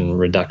population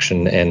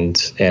reduction and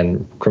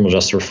criminal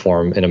justice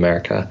reform in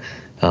America,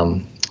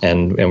 and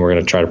we're going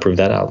to try to prove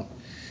that out.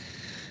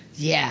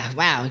 Yeah,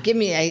 wow.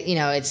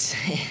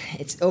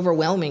 It's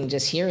overwhelming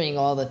just hearing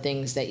all the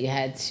things that you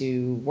had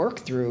to work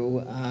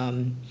through.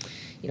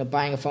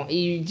 Buying a phone.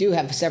 You do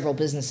have several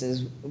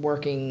businesses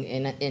working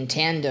in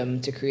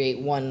tandem to create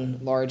hit one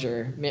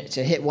larger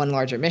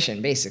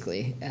mission,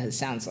 basically, as it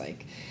sounds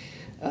like.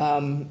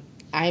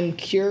 I'm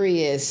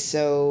curious,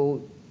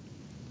 so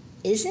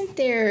isn't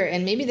there,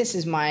 and maybe this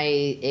is my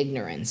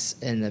ignorance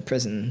in the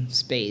prison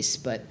space,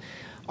 but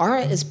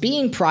as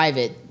being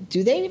private,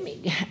 do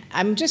they?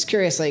 I'm just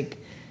curious, like,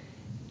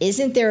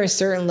 isn't there a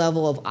certain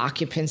level of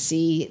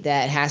occupancy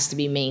that has to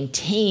be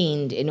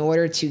maintained in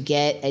order to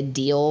get a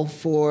deal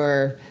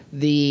for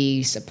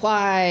the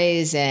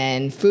supplies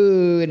and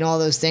food and all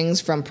those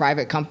things from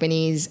private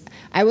companies?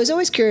 I was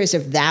always curious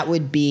if that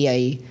would be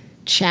a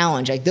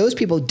challenge. Like, those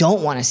people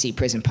don't want to see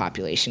prison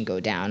population go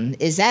down.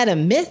 Is that a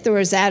myth, or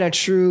is that a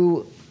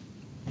true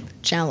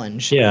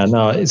challenge? Yeah,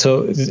 no.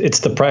 So it's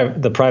the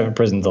private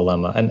prison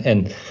dilemma,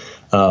 and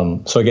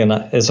so again,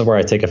 this is where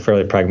I take a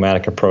fairly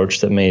pragmatic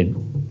approach that may,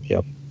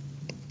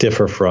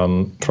 differ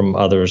from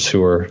others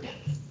who are,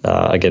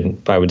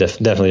 again, I would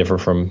definitely differ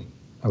from,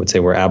 I would say,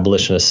 where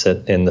abolitionists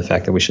sit in the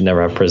fact that we should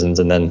never have prisons,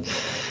 and then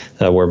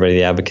where many of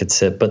the advocates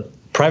sit. But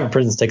private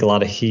prisons take a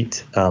lot of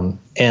heat,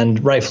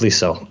 and rightfully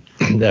so.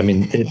 I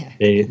mean,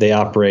 they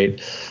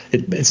operate.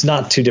 It's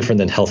not too different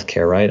than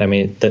healthcare, right? I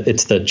mean,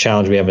 it's the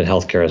challenge we have in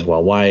healthcare as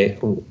well. Why?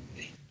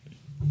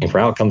 For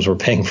outcomes, we're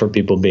paying for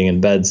people being in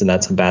beds, and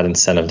that's a bad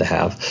incentive to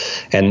have.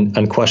 And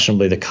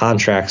unquestionably, the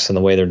contracts and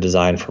the way they're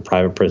designed for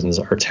private prisons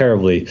are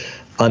terribly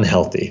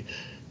unhealthy.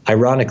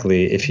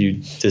 Ironically, if you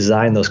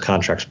design those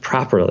contracts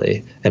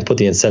properly and put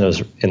the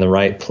incentives in the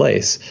right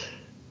place,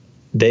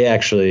 they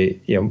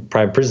actually,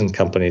 private prison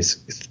companies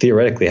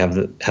theoretically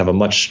have a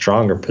much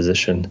stronger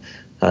position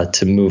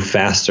to move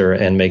faster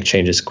and make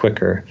changes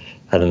quicker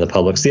than the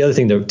public. So the other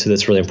thing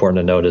that's really important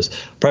to note is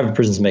private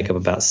prisons make up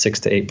about 6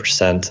 to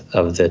 8%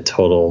 of the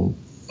total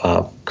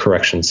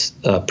corrections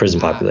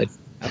prison population.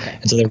 Okay.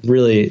 And so they're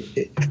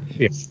really,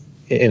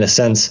 in a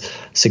sense,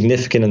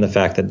 significant in the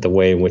fact that the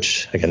way in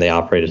which, again, they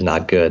operate is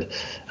not good.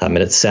 And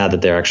it's sad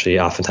that they're actually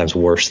oftentimes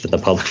worse than the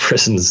public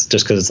prisons,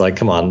 just because it's like,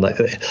 come on,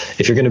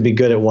 if you're going to be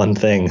good at one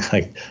thing,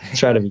 like,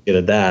 try to be good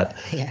at that.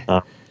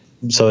 Yeah.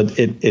 So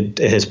it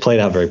has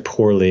played out very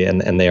poorly,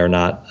 and they are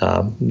not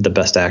the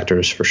best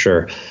actors for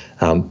sure.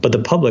 But the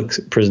public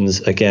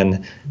prisons,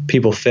 again,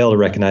 people fail to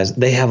recognize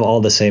they have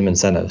all the same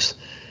incentives.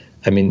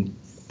 I mean,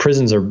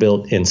 prisons are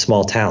built in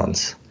small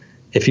towns.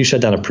 If you shut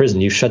down a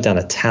prison, you've shut down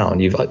a town.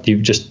 You've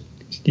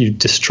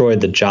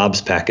destroyed the jobs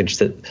package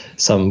that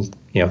some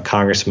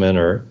congressman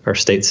or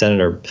state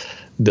senator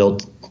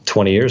built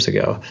 20 years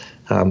ago.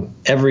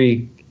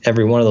 Every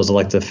one of those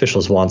elected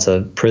officials wants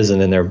a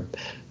prison in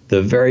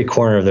the very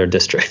corner of their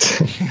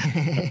district.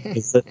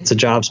 It's a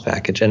jobs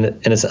package, and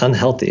it's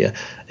unhealthy.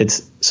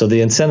 So the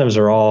incentives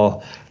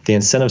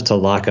to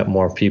lock up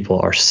more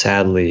people are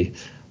sadly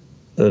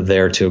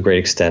there to a great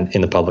extent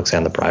in the publics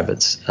and the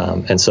privates.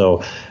 And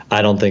so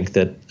I don't think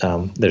that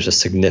there's a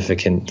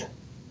significant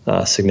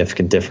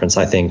difference.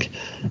 I think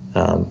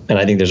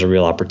there's a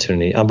real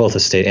opportunity on both the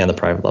state and the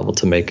private level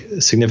to make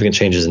significant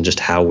changes in just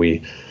how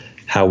we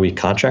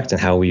contract and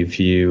how we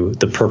view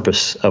the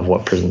purpose of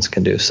what prisons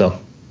can do. So.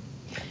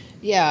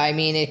 Yeah, I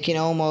mean, it can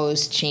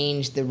almost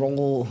change the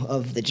role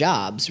of the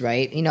jobs,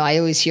 right? I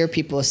always hear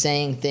people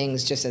saying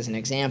things, just as an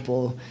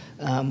example,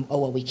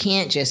 we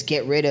can't just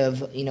get rid of,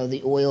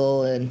 the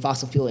oil and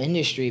fossil fuel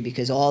industry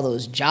because all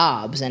those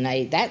jobs, and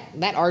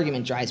that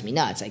argument drives me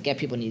nuts. I get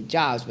people need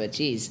jobs, but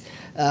geez,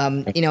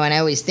 and I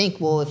always think,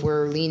 well, if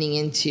we're leaning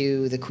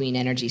into the clean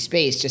energy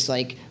space, just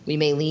like we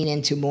may lean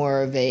into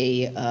more of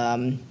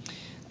a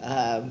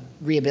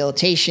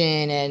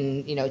rehabilitation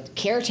and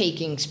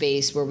caretaking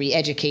space where we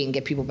educate and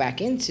get people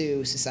back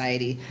into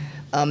society,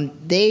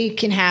 they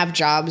can have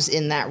jobs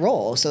in that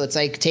role. So it's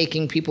like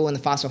taking people in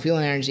the fossil fuel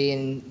energy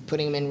and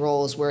putting them in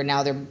roles where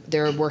now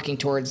they're working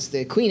towards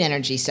the clean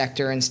energy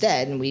sector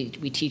instead, and we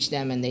teach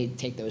them and they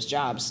take those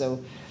jobs.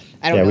 So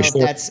I don't know if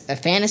that's a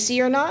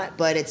fantasy or not,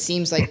 but it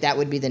seems like that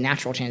would be the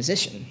natural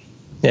transition.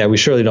 Yeah, we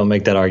surely don't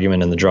make that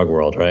argument in the drug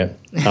world, right?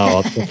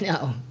 No.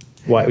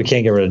 Why we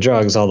can't get rid of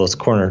drugs? All those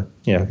corner,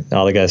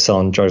 all the guys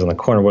selling drugs on the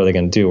corner. What are they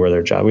going to do? Where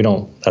their job? We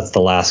don't. That's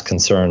the last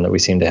concern that we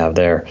seem to have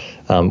there.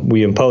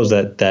 We impose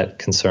that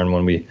concern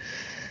when we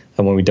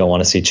don't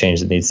want to see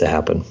change that needs to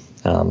happen.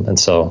 And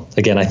so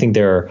again, I think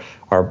there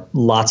are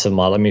lots of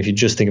models. I mean, if you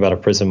just think about a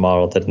prison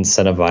model that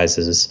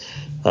incentivizes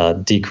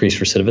decreased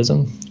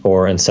recidivism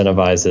or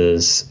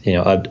incentivizes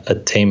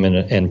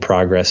attainment and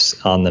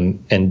progress on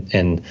them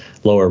and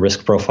lower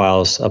risk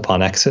profiles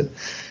upon exit.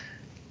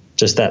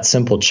 Just that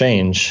simple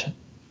change,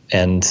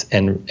 and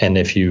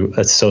if you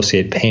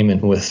associate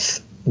payment with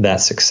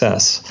that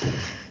success,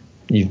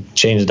 you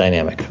change the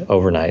dynamic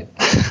overnight.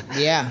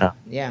 Yeah.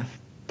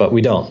 But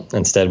we don't.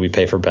 Instead, we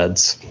pay for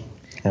beds,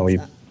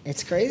 and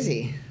it's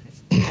crazy.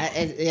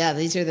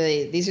 These are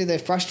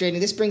the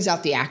frustrating. This brings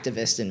out the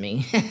activist in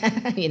me.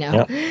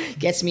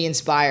 Gets me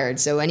inspired.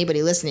 So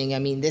anybody listening, I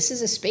mean, this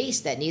is a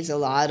space that needs a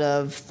lot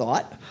of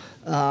thought.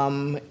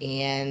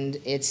 And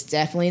it's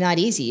definitely not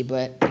easy,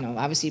 but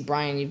obviously,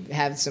 Brian, you've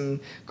had some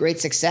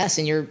great success,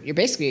 and you're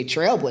basically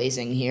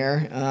trailblazing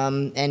here,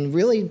 and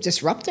really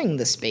disrupting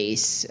the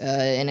space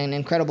in an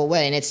incredible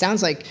way. And it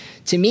sounds like,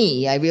 to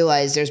me, I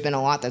realize there's been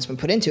a lot that's been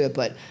put into it,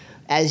 but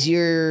as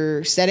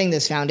you're setting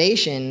this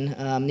foundation,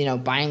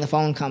 buying the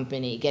phone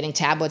company, getting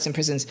tablets in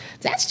prisons,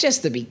 that's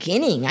just the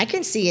beginning. I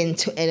can see in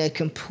a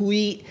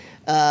complete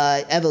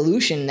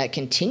evolution that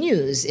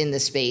continues in the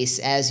space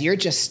as you're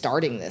just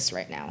starting this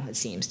right now, it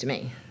seems to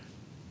me.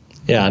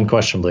 Yeah,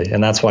 unquestionably.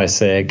 And that's why I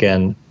say,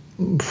 again,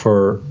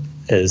 for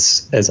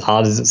as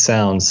odd as it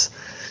sounds,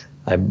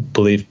 I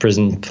believe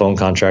prison phone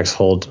contracts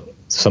hold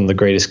some of the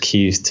greatest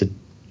keys to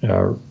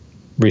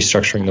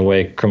restructuring the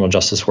way criminal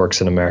justice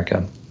works in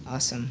America.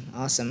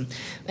 Awesome.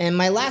 And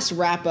my last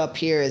wrap up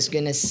here is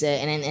going to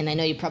say, and I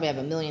know you probably have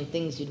a million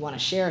things you'd want to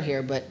share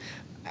here, but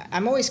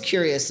I'm always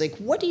curious, like,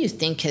 what do you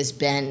think has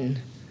been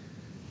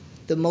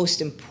the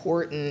most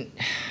important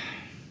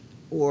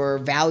or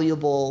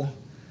valuable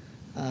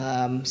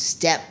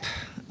step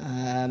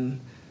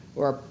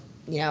or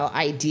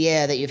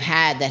idea that you've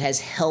had that has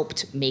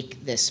helped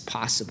make this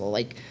possible?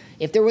 Like,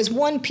 if there was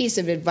one piece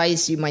of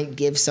advice you might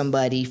give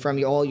somebody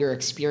from all your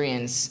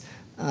experience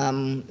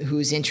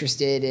who's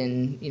interested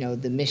in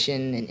the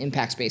mission and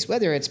impact space,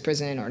 whether it's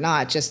prison or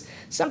not, just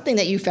something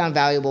that you found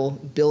valuable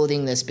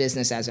building this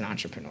business as an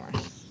entrepreneur.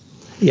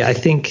 Yeah,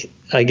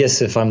 I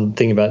guess if I'm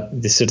thinking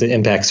about this the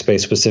impact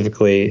space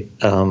specifically,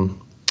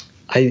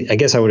 I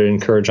guess I would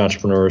encourage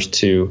entrepreneurs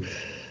to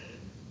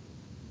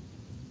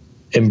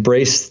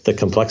embrace the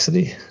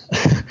complexity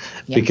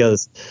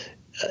because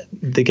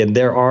again,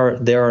 there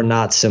are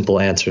not simple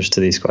answers to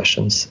these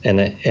questions, and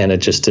it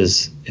just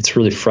is. It's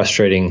really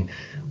frustrating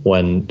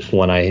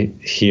when I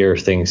hear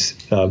things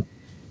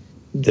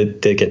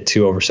that they get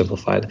too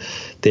oversimplified.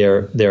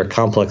 They're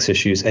complex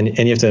issues, and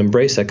you have to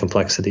embrace that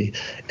complexity,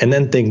 and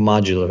then think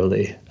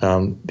modularly.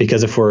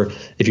 Because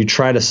if you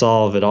try to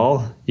solve it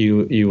all,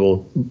 you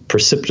will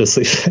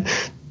precipitously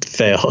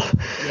fail.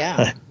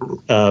 Yeah.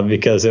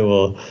 Because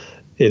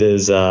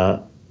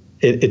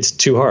it's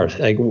too hard.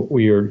 Like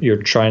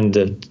you're trying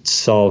to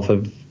solve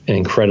an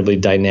incredibly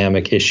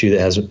dynamic issue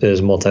that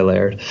is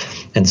multi-layered,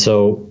 and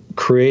so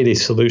create a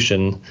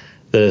solution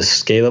that is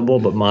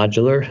scalable but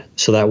modular,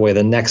 so that way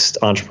the next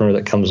entrepreneur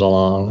that comes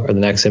along, or the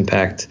next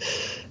impact,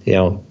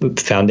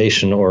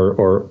 foundation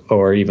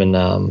or even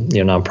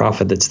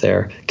nonprofit that's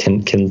there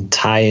can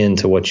tie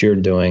into what you're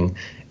doing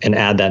and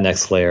add that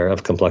next layer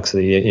of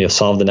complexity,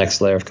 solve the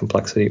next layer of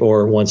complexity.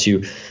 Or once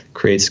you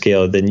create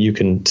scale, then you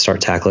can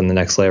start tackling the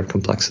next layer of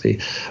complexity.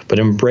 But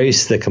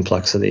embrace the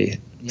complexity,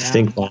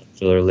 think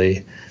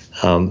modularly,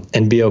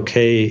 and be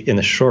okay in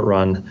the short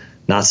run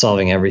not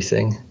solving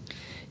everything.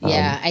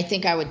 Yeah, I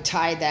think I would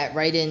tie that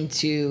right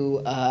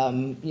into,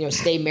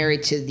 stay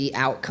married to the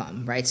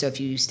outcome, right? So if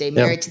you stay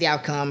married to the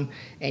outcome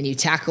and you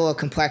tackle a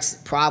complex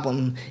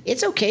problem,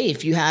 it's okay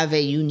if you have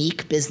a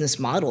unique business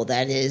model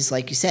that is,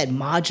 like you said,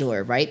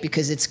 modular, right?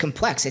 Because it's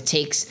complex. It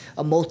takes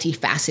a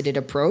multifaceted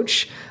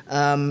approach.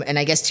 And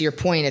I guess to your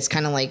point, it's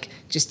kind of like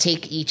just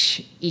take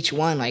each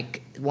one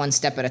like one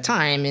step at a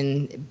time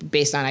and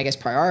based on, I guess,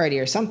 priority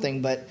or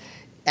something. But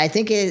I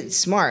think it's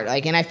smart.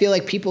 And I feel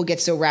like people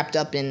get so wrapped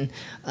up in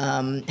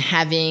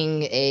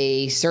having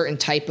a certain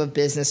type of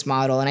business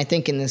model. And I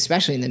think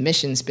especially in the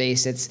mission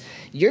space,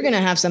 you're going to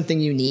have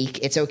something unique.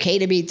 It's okay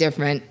to be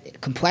different.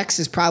 Complex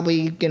is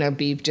probably going to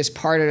be just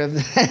part of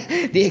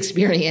the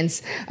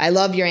experience. I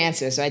love your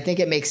answer. So I think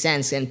it makes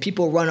sense. And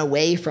people run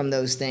away from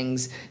those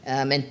things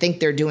and think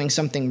they're doing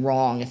something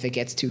wrong if it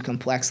gets too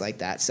complex like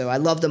that. So I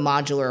love the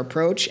modular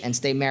approach and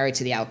stay married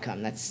to the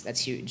outcome. That's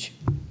huge.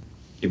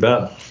 You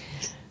bet.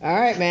 All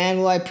right, man.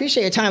 Well, I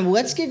appreciate your time.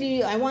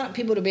 I want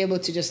people to be able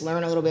to just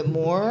learn a little bit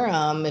more.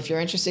 If you're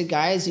interested,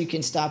 guys, you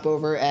can stop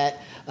over at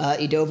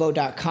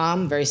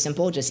edovo.com. Very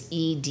simple, just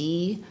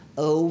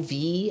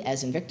EDOV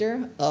as in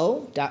Victor,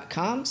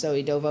 O.com. So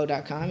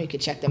edovo.com. You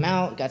can check them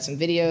out. Got some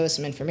videos,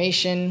 some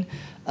information.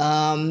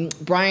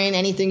 Brian,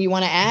 anything you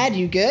want to add?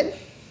 You good?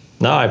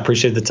 No, I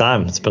appreciate the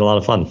time. It's been a lot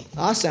of fun.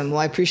 Awesome. Well,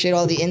 I appreciate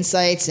all the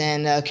insights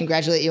and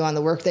congratulate you on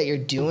the work that you're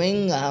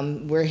doing.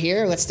 We're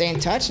here. Let's stay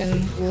in touch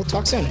and we'll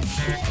talk soon.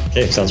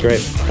 Okay, sounds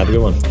great. Have a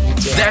good one.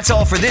 That's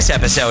all for this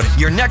episode.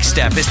 Your next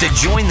step is to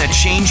join the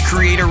Change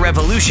Creator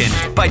Revolution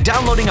by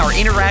downloading our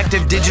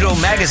interactive digital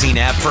magazine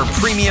app for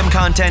premium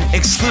content,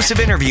 exclusive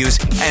interviews,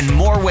 and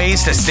more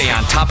ways to stay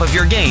on top of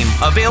your game.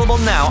 Available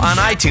now on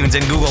iTunes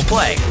and Google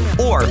Play.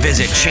 Or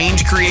visit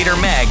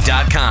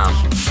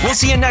changecreatormag.com. We'll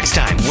see you next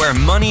time where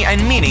money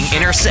and meaning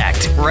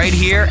intersect right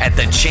here at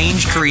the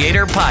Change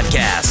Creator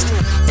Podcast.